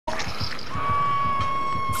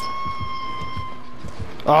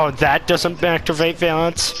Oh, that doesn't activate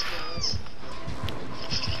Valence?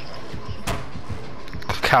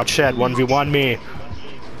 Couch Shed, 1v1 me. I'm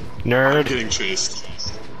Nerd. getting chased.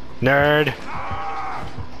 Nerd.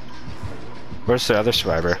 Where's the other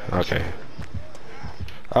survivor? Okay.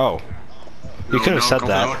 Oh. You could have said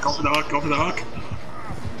that. Go for the hook, go for the hook.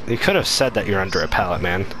 You could have said that you're under a pallet,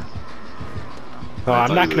 man. Oh,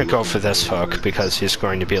 I'm not gonna go for this hook because he's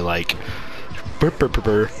going to be like, burr, burr, burr,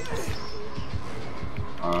 burr.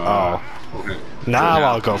 Oh. Okay. Now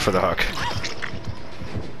I'll go for the hook.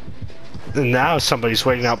 Now somebody's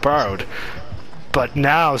waiting out borrowed. But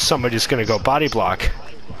now somebody's gonna go body block.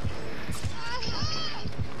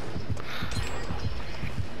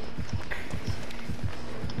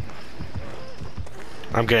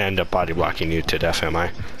 I'm gonna end up body blocking you to death, am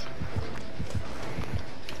I?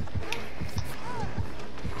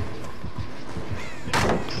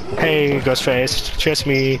 Hey, Ghostface, chase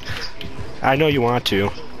me. I know you want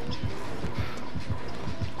to.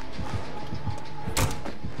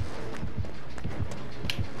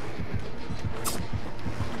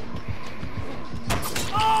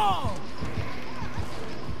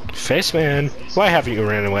 Face man, why haven't you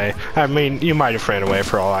ran away? I mean, you might have ran away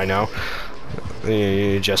for all I know.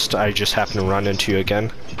 I just happened to run into you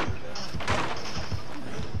again.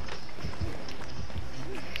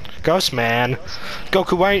 Ghost man,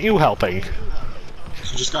 Goku, why aren't you helping?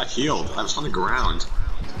 She just got healed. I was on the ground.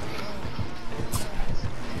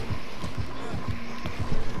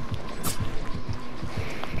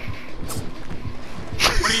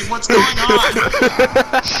 What's going on?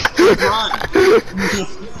 Run!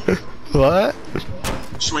 What?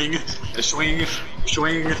 Swing, swing,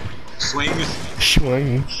 swing, swing.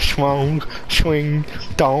 Swing, swung, swing,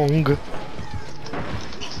 dong.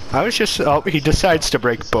 I was just, oh, he decides to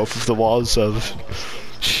break both of the walls of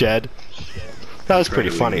Shed. That was pretty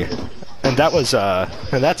funny. And that was,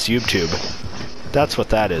 and that's YouTube. That's what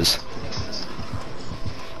that is.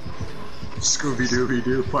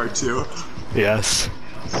 Scooby-Dooby-Doo Part 2. Yes.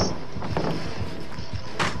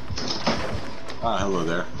 Ah, hello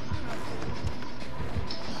there.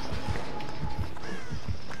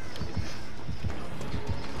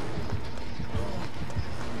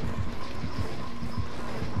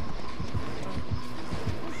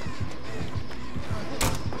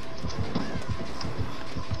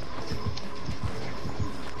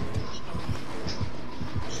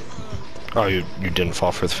 Oh, you didn't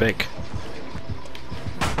fall for the fake.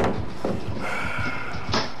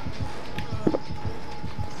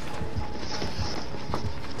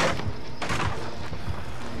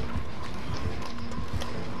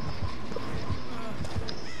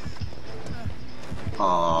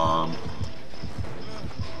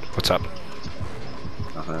 What's up?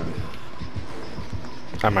 Nothing.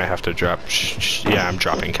 I might have to drop. Yeah, I'm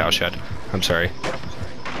dropping Cowshed. I'm sorry.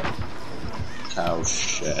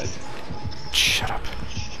 Cowshed. Shut up.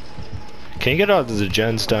 Can you get all the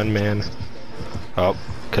gens done, man? Oh,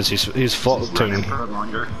 because he's faulting.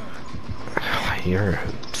 You're a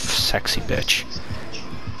sexy bitch.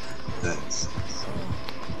 Thanks.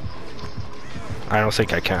 I don't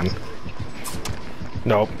think I can.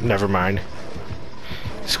 Nope, never mind.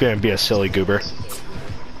 It's gonna be a silly goober.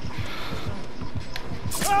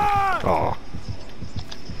 Aw.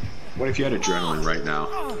 What if you had adrenaline right now?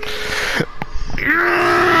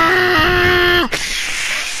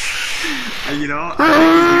 You know,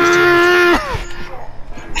 I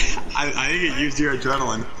think it used your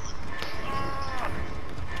adrenaline.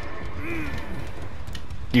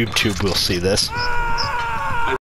 YouTube will see this.